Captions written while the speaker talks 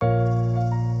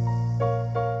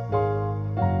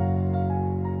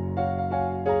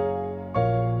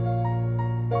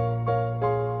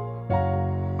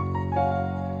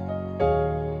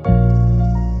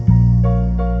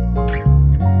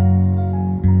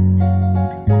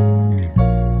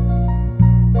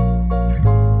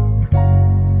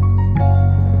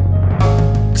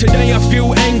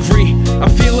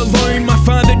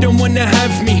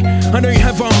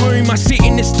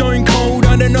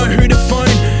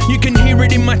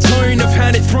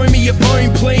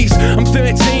peace. I'm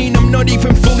 13, I'm not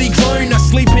even fully grown. I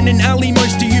sleep in an alley,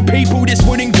 most of you people just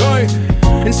wouldn't go.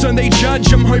 And so they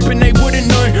judge, I'm hoping they wouldn't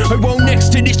know. Oh well,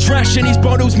 next to this trash and these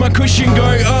bottles my cushion go.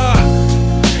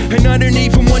 And I don't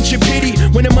even want your pity.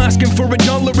 When I'm asking for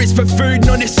 $1, it's for food,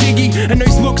 not a ciggy. And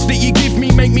those looks that you give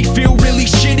me make me feel really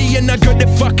shitty. And I gotta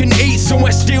fucking eat, so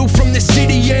I steal from the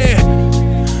city, yeah.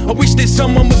 I wish that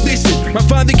someone would listen. My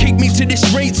father kicked me to the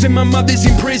streets and my mother's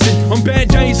in prison. On bad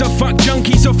days I fuck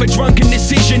junkies off a drunken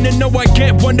decision. And know I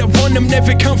get what I want, I'm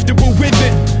never comfortable with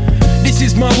it. This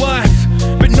is my life,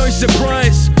 but no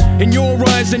surprise. In your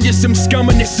eyes, I'm just some scum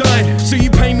on the side. So you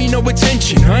pay me no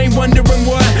attention, I ain't wondering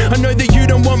why. I know that you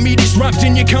don't want me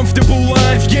disrupting your comfortable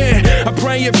life, yeah. I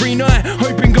pray every night,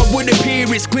 hoping God would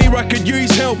appear. It's clear I could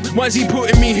use help, why's he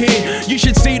putting me here? You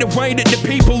should see the way that the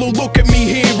people who look at me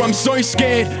here. I'm so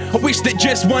scared, I wish that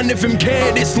just one of them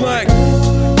cared. It's like,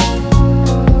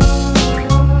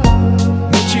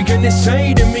 what you gonna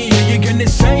say to me? Are you gonna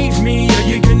save me? Are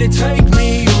you gonna take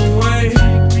me away?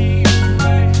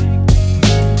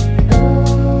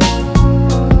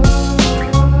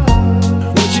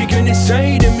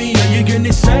 Say to me, are you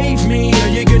gonna save me? Are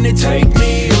you gonna take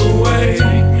me away?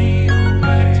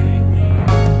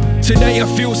 Today I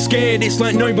feel scared, it's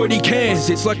like nobody cares.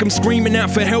 It's like I'm screaming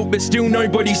out for help but still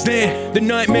nobody's there. The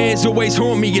nightmares always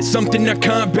haunt me, it's something I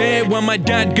can't bear. While my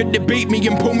dad got to beat me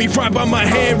and pull me right by my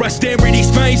hair. I stare at his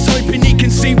face, hoping he can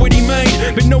see what he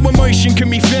made. But no emotion can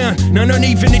be found, no, not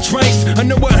even a trace. I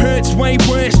know it hurts way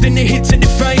worse than the hits in the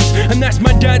face. And that's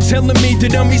my dad telling me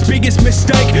that I'm his biggest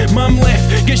mistake. Mum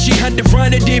left, guess she had the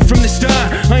right idea from the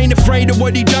start. I ain't afraid of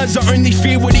what he does, I only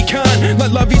fear what he can't.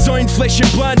 Like love his own flesh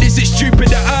and blood, is it stupid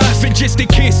to ask for just a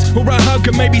kiss or a hug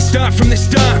and maybe start from the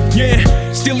start? Yeah,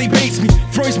 still he beats me,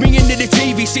 throws me into the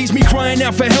TV, sees me crying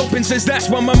out for help and says that's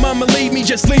why my mama leave me,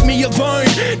 just leave me alone.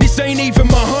 This ain't even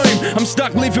my home, I'm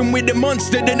stuck living with a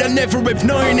monster that I never have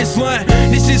known. It's like,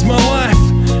 this is my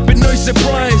life, but no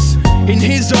surprise. In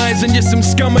his eyes, I'm just some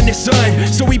scum on the side.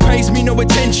 So he pays me no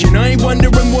attention, I ain't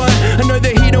wondering why. I know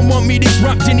that he don't want me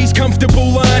disrupting his comfortable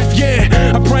life, yeah.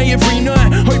 I pray every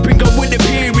night, hoping God would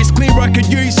appear. It's clear I could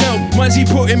use help, why's he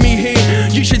putting me here?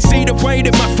 You should see the way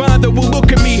that my father will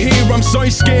look at me here. I'm so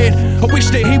scared, I wish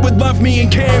that he would love me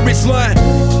and care. It's like,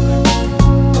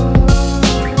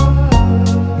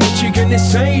 what you gonna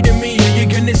say to me? Are you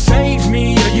gonna save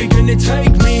me? Are you gonna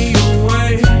take me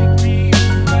away?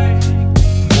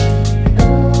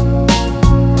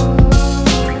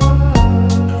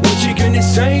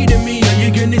 Say to me, are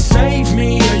you gonna save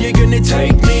me? Are you gonna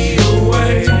take me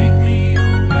away?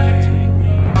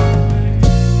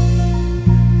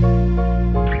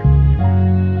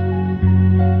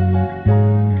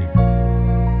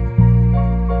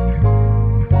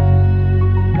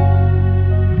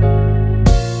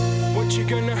 What you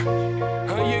gonna,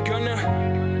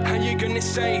 how you gonna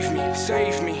save me,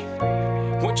 save me?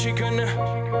 What you gonna,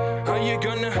 how you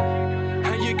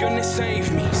gonna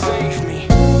save me, save me?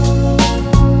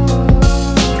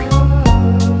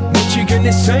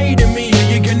 Gonna say to me